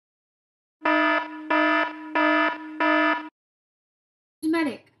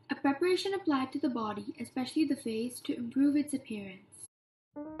A preparation applied to the body, especially the face, to improve its appearance.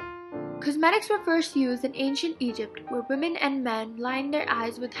 Cosmetics were first used in ancient Egypt, where women and men lined their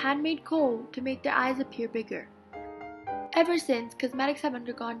eyes with handmade coal to make their eyes appear bigger. Ever since, cosmetics have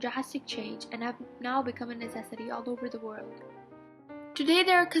undergone drastic change and have now become a necessity all over the world. Today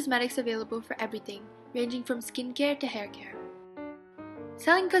there are cosmetics available for everything, ranging from skincare to hair care.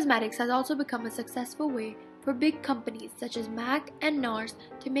 Selling cosmetics has also become a successful way for big companies such as MAC and NARS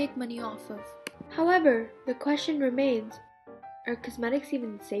to make money off of. However, the question remains, are cosmetics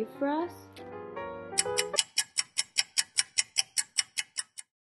even safe for us?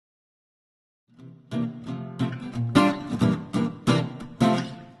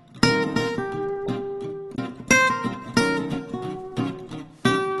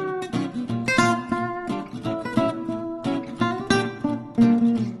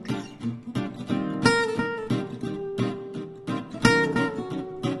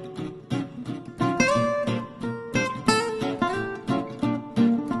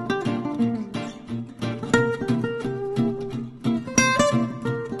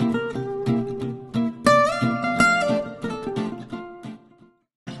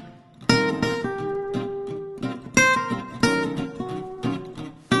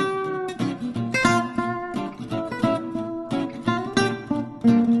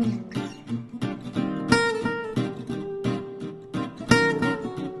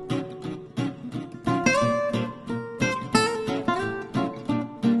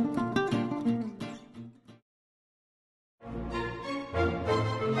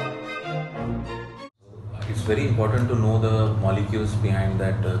 It's very important to know the molecules behind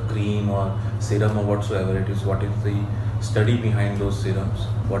that cream or serum or whatsoever it is. What is the study behind those serums?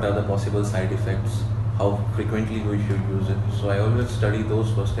 What are the possible side effects? How frequently we should use it? So I always study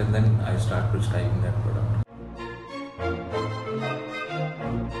those first and then I start prescribing that product.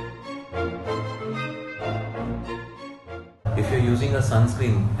 If you're using a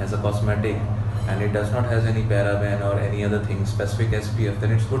sunscreen as a cosmetic and it does not has any paraben or any other thing specific SPF,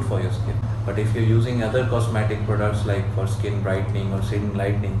 then it's good for your skin. But if you're using other cosmetic products like for skin brightening or skin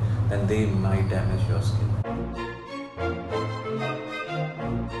lightening, then they might damage your skin.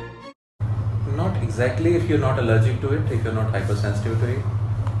 Not exactly if you're not allergic to it, if you're not hypersensitive to it,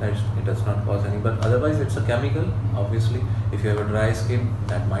 it does not cause any, but otherwise it's a chemical. Obviously, if you have a dry skin,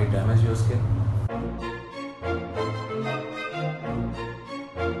 that might damage your skin.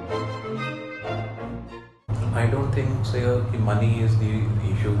 I don't think money is the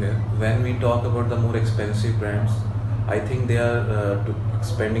issue here. When we talk about the more expensive brands, I think they are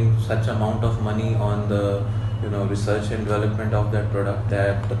spending such amount of money on the research and development of that product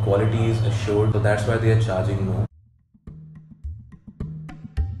that the quality is assured. So that's why they are charging more.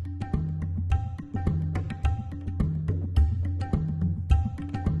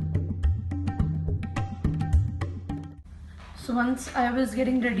 So once I was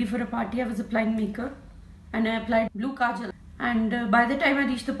getting ready for a party, I was applying makeup and I applied blue kajal, and by the time I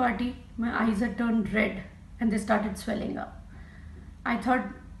reached the party, my eyes had turned red and they started swelling up. I thought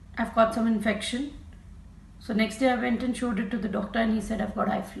I've got some infection. So next day I went and showed it to the doctor and he said I've got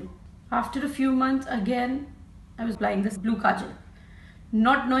eye flu. After a few months again, I was applying this blue kajal,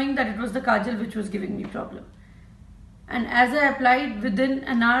 not knowing that it was the kajal which was giving me problem. And as I applied, within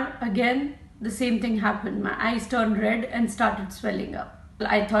an hour again, the same thing happened. My eyes turned red and started swelling up.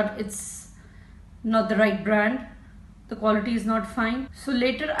 I thought it's not the right brand, the quality is not fine. So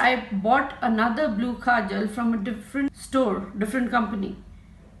later I bought another blue kajal from a different store, different company.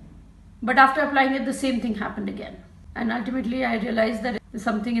 But after applying it, the same thing happened again. And ultimately I realized that there's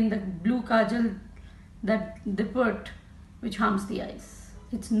something in the blue kajal that they put which harms the eyes.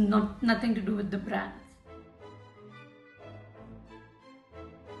 It's nothing to do with the brand.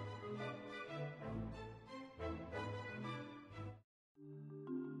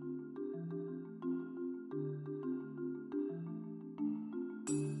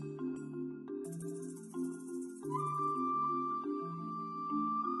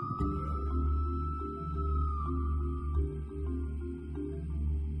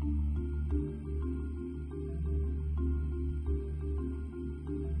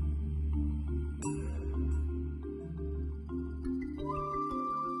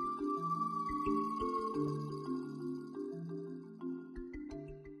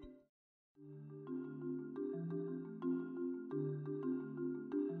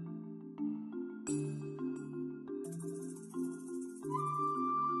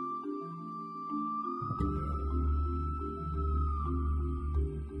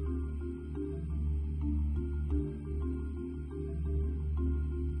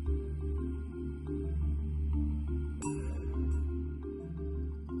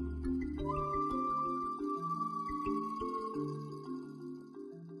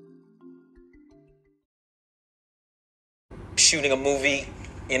 shooting a movie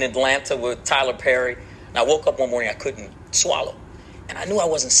in Atlanta with Tyler Perry. And I woke up one morning, I couldn't swallow. And I knew I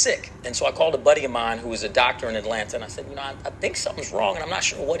wasn't sick. And so I called a buddy of mine who was a doctor in Atlanta. And I said, I think something's wrong. And I'm not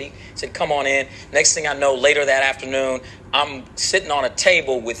sure what. He said, come on in. Next thing I know, later that afternoon, I'm sitting on a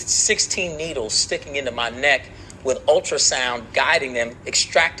table with 16 needles sticking into my neck with ultrasound guiding them,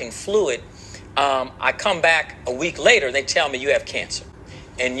 extracting fluid. I come back a week later, they tell me you have cancer.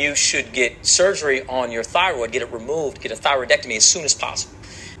 And you should get surgery on your thyroid, get it removed, get a thyroidectomy as soon as possible.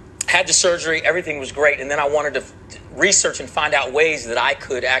 Had the surgery, everything was great. And then I wanted to research and find out ways that I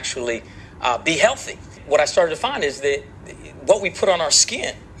could actually be healthy. What I started to find is that what we put on our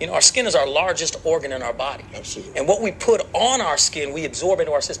skin, our skin is our largest organ in our body. Absolutely. And what we put on our skin, we absorb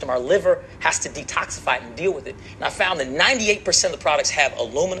into our system. Our liver has to detoxify it and deal with it. And I found that 98% of the products have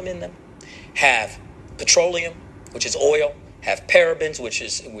aluminum in them, have petroleum, which is oil, have parabens, which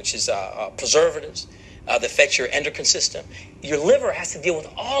is preservatives, that affect your endocrine system. Your liver has to deal with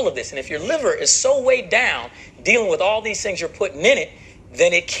all of this. And if your liver is so weighed down dealing with all these things you're putting in it,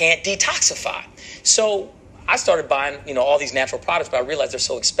 then it can't detoxify. So I started buying, all these natural products, but I realized they're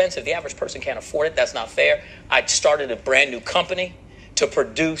so expensive. The average person can't afford it. That's not fair. I started a brand new company to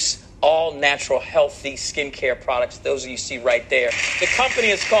produce all natural, healthy skincare products. Those you see right there. The company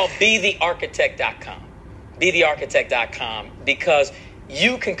is called BeTheArchitect.com. BeTheArchitect.com, because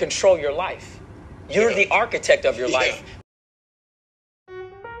you can control your life. You're the architect of your life.